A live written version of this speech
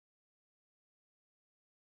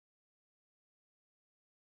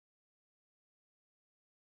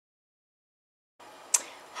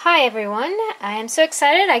Hi everyone, I am so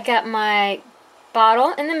excited. I got my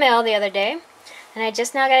bottle in the mail the other day and I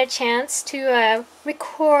just now got a chance to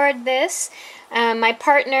record this. My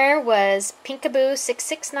partner was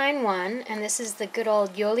Pinkaboo6691 and this is the good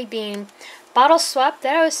old Yolibean bottle swap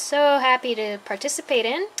that I was so happy to participate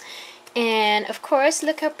in. And of course,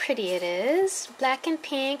 look how pretty it is. Black and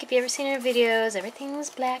pink. If you ever seen her videos, everything was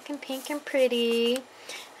black and pink and pretty.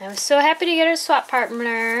 I was so happy to get her swap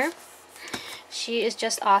partner. She is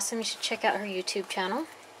just awesome. You should check out her YouTube channel.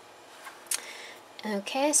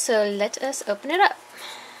 Okay, so let us open it up.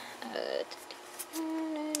 Let's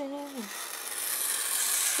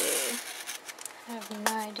see. I have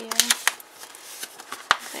no idea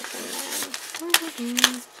if I can.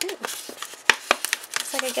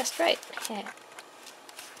 Looks like I guessed right. Okay.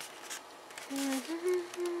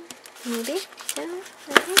 Maybe. Yeah.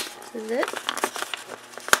 This is it.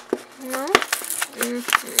 No.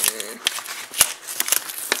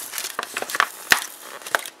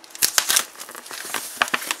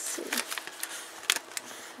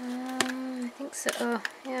 I think so. Oh,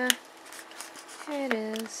 yeah. Here it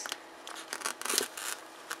is.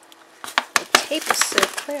 The tape is so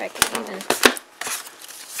clear I can't even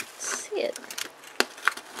see it.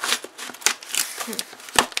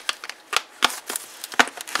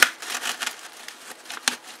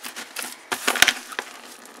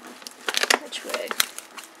 Which way?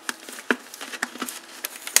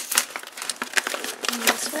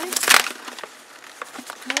 This way?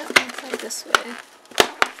 Yep, looks like this way.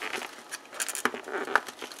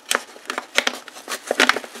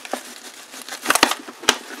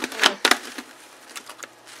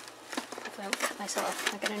 I don't cut myself.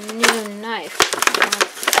 I got a new knife. I don't want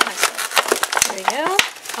to cut myself. There we go.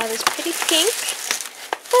 All this pretty pink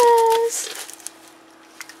fuzz.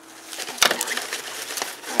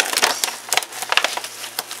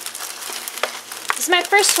 This is my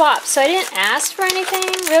first swap, so I didn't ask for anything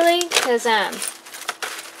really, because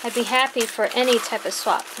I'd be happy for any type of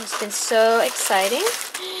swap. It's been so exciting.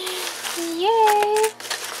 Yay!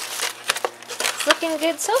 It's looking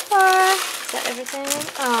good so far. Is that everything?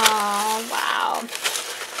 Oh, wow.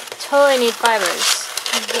 Totally need fibers.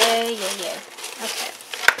 Yay, yay, yay. Okay.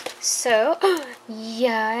 So,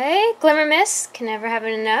 yay. Glimmer Mist. Can never have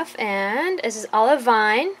it enough. And this is olive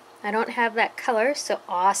vine. I don't have that color, so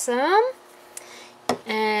awesome.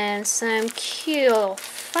 And some cute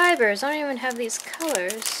fibers. I don't even have these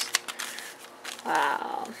colors.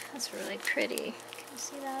 Wow. That's really pretty. Can you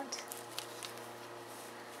see that?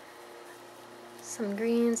 Some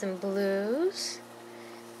greens and blues.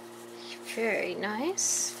 Very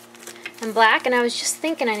nice. And black, and I was just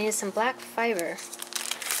thinking I needed some black fiber.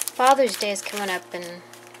 Father's Day is coming up and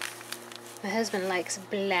my husband likes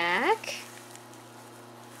black.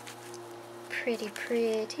 Pretty,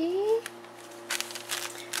 pretty.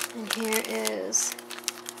 And here is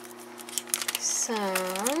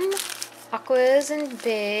some aquas and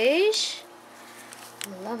beige.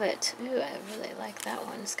 Love it. Ooh, I really like that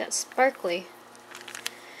one. It's got sparkly.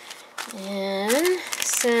 And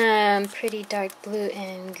some pretty dark blue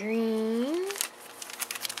and green.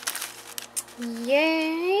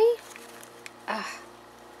 Yay! Ah,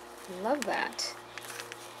 love that.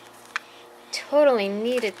 Totally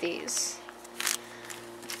needed these.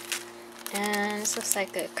 And this looks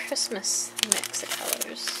like a Christmas mix of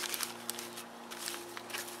colors.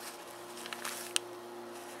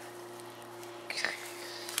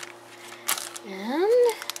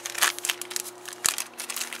 And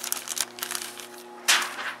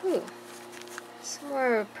ooh, some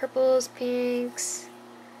more purples, pinks,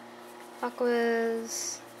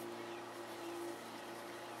 aquas.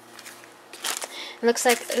 It looks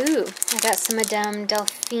like, ooh, I got some Madame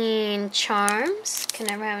Delphine charms. Can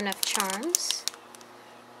never have enough charms.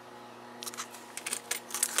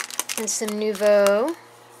 And some Nouveau.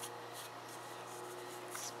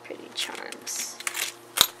 It's pretty charms.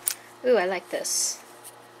 Ooh, I like this.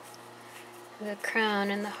 The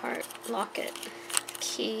crown and the heart locket.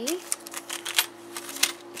 Key.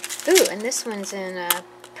 Ooh, and this one's in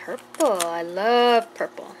purple. I love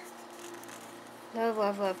purple. Love,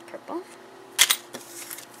 love, love purple.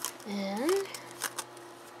 And,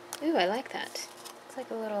 ooh, I like that. It's like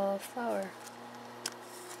a little flower.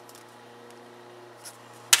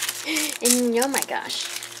 And oh my gosh,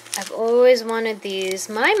 I've always wanted these.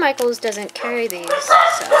 My Michaels doesn't carry these, so.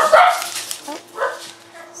 Oh,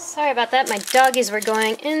 sorry about that. My doggies were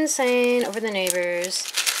going insane over the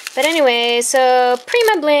neighbors. But anyway, so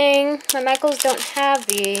Prima Bling. My Michaels don't have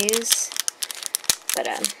these. But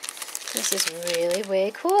this is really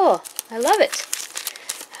way cool. I love it.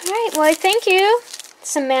 Alright, well, thank you,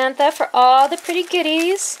 Samantha, for all the pretty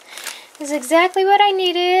goodies. This is exactly what I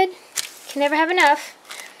needed. Can never have enough.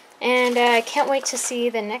 And I can't wait to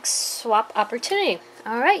see the next swap opportunity.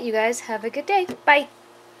 Alright, you guys have a good day. Bye.